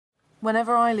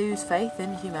Whenever I lose faith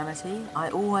in humanity,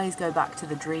 I always go back to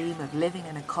the dream of living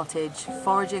in a cottage,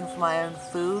 foraging for my own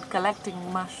food,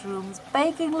 collecting mushrooms,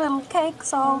 baking little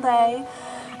cakes all day.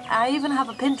 I even have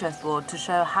a Pinterest board to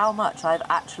show how much I've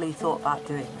actually thought about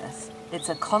doing this. It's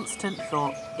a constant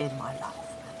thought in my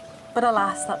life. But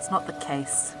alas, that's not the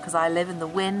case, because I live in the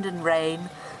wind and rain,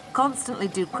 constantly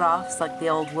do crafts like the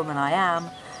old woman I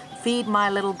am, feed my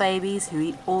little babies who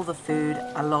eat all the food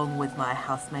along with my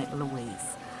housemate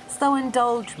Louise. So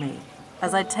indulge me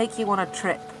as I take you on a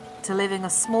trip to living a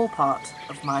small part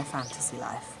of my fantasy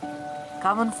life.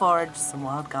 Come and forage some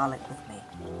wild garlic with me.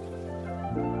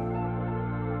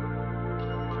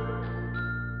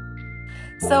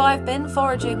 So I've been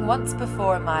foraging once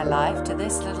before in my life to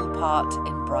this little part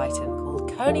in Brighton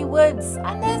called Coney Woods,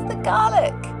 and there's the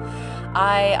garlic.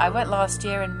 I went last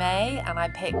year in May and I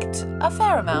picked a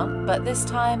fair amount, but this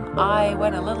time I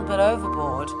went a little bit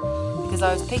overboard because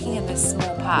I was picking in this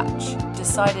small patch,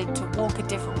 decided to walk a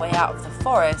different way out of the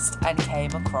forest and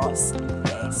came across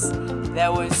this.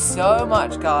 There was so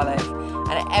much garlic,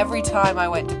 and every time I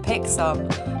went to pick some,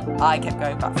 I kept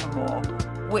going back for more,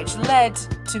 which led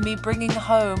to me bringing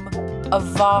home a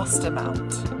vast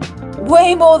amount.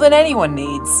 Way more than anyone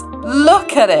needs.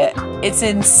 Look at it! It's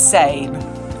insane.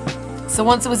 So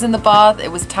once it was in the bath,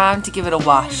 it was time to give it a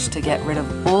wash to get rid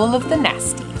of all of the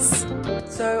nasties.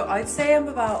 So I'd say I'm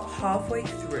about halfway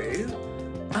through.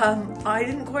 I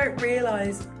didn't quite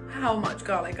realise how much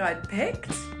garlic I'd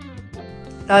picked.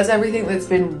 That's everything that's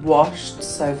been washed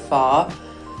so far.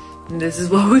 And this is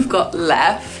what we've got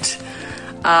left.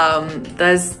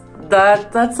 That's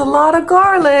a lot of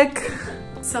garlic.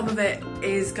 Some of it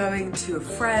is going to a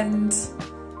friend,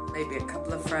 maybe a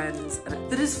couple of friends.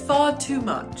 That is far too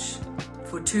much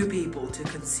for 2 people to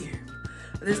consume.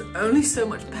 There's only so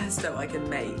much pesto I can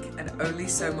make and only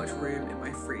so much room in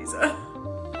my freezer.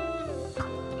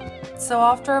 So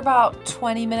after about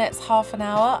 20 minutes, half an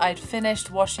hour, I'd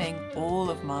finished washing all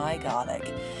of my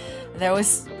garlic. There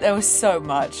was so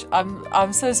much.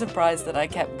 I'm so surprised that I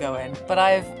kept going, but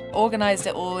I've organized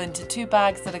it all into 2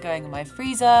 bags that are going in my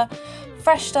freezer,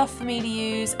 fresh stuff for me to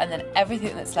use, and then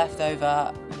everything that's left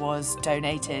over was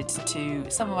donated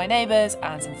to some of my neighbors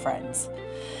and some friends.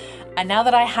 And now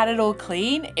that I had it all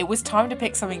clean, it was time to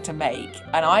pick something to make,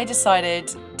 and I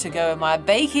decided to go in my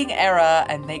baking era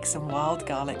and make some wild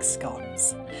garlic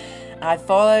scones. I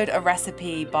followed a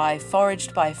recipe by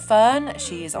Foraged by Fern.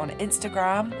 She is on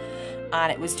Instagram,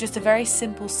 and it was just a very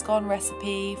simple scone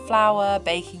recipe: flour,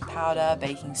 baking powder,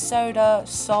 baking soda,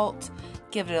 salt,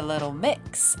 give it a little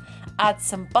mix, add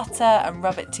some butter and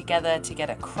rub it together to get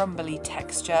a crumbly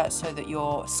texture so that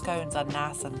your scones are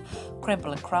nice and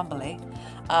crimble and crumbly.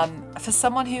 For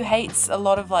someone who hates a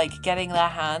lot of getting their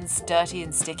hands dirty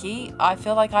and sticky, I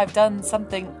feel like I've done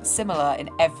something similar in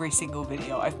every single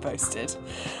video I've posted.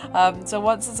 So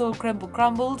once it's all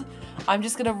crumbled, I'm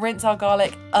just gonna rinse our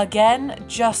garlic again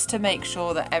just to make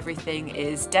sure that everything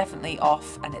is definitely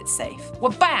off and it's safe.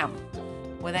 Well, bam!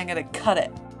 We're then gonna cut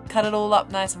it all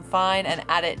up nice and fine and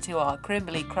add it to our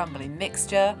crumbly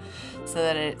mixture so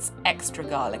that it's extra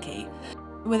garlicky.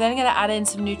 We're then going to add in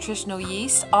some nutritional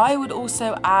yeast. I would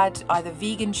also add either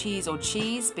vegan cheese or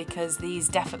cheese because these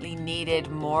definitely needed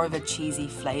more of a cheesy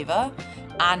flavour,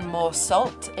 and more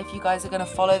salt if you guys are going to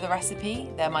follow the recipe.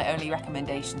 They're my only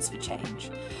recommendations for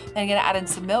change. Then I'm going to add in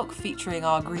some milk featuring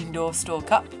our Green Door store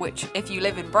cup, which if you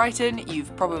live in Brighton,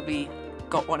 you've probably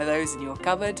got one of those in your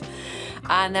cupboard.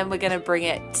 And then we're going to bring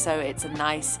it so it's a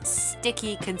nice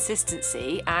sticky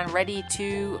consistency and ready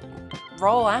to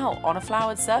roll out on a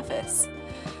floured surface.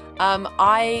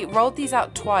 I rolled these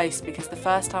out twice because the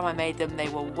first time I made them they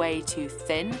were way too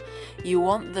thin. You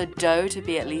want the dough to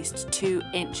be at least 2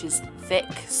 inches thick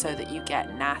so that you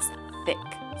get nice thick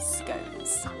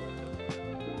scones.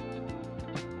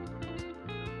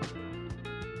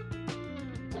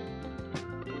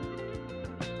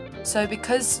 So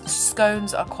because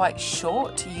scones are quite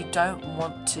short, you don't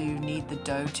want to knead the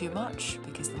dough too much,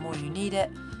 because the more you knead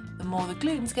it, the more the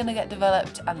gluten's going to get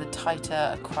developed and the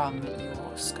tighter a crumb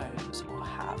your scones will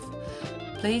have.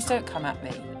 Please don't come at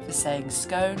me for saying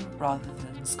scone rather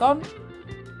than scone.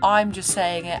 I'm just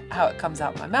saying it how it comes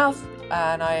out my mouth,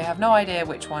 and I have no idea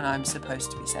which one I'm supposed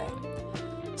to be saying.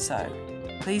 So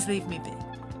please leave me be.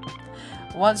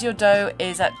 Once your dough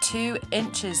is at 2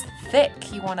 inches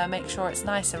thick, you want to make sure it's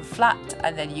nice and flat,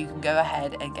 and then you can go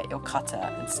ahead and get your cutter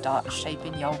and start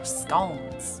shaping your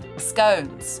scones.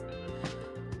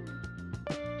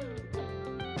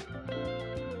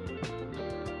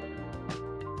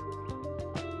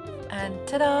 And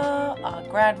ta-da! Our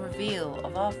grand reveal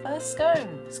of our first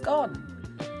scone.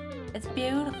 It's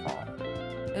beautiful.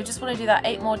 It You'll just want to do that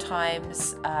 8 more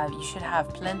times. You should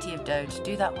have plenty of dough to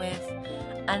do that with.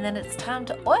 And then it's time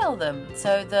to oil them.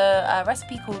 So the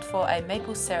recipe called for a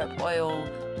maple syrup oil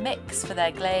mix for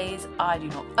their glaze. I do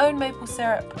not own maple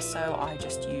syrup, so I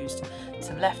just used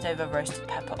some leftover roasted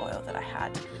pepper oil that I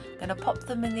had. Gonna pop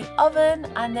them in the oven,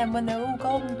 and then when they're all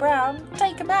golden brown,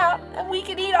 take them out and we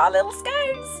can eat our little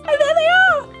scones. And there they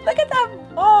are! Look at them!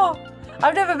 Oh,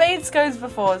 I've never made scones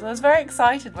before, so I was very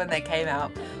excited when they came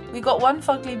out. We got one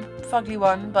fugly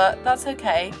one, but that's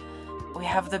okay. We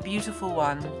have the beautiful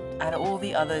one, and all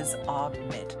the others are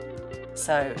mid.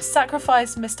 So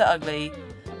sacrifice Mr. Ugly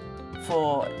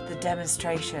for the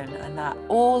demonstration and that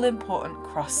all-important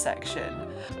cross-section.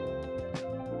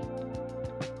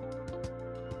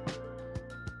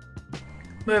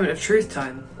 Moment of truth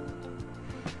time.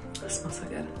 That smells so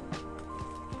good.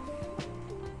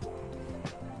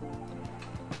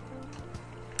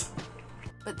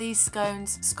 But these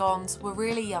scones were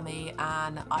really yummy,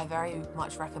 and I very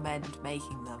much recommend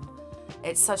making them.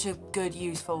 It's such a good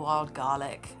use for wild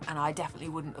garlic, and I definitely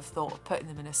wouldn't have thought of putting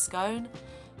them in a scone,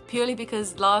 purely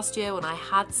because last year when I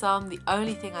had some, the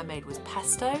only thing I made was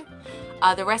pesto,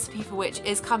 the recipe for which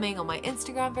is coming on my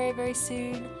Instagram very, very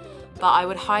soon. But I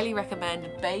would highly recommend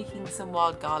baking some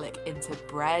wild garlic into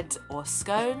bread or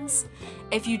scones.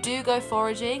 If you do go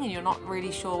foraging and you're not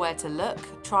really sure where to look,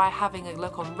 try having a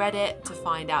look on Reddit to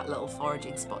find out little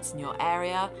foraging spots in your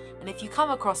area. And if you come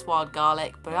across wild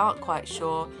garlic but aren't quite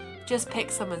sure, just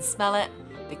pick some and smell it,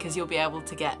 because you'll be able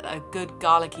to get a good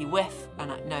garlicky whiff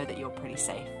and know that you're pretty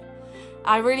safe.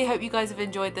 I really hope you guys have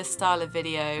enjoyed this style of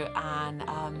video,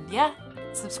 and yeah,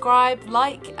 subscribe,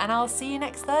 like, and I'll see you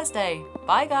next Thursday.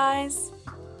 Bye guys!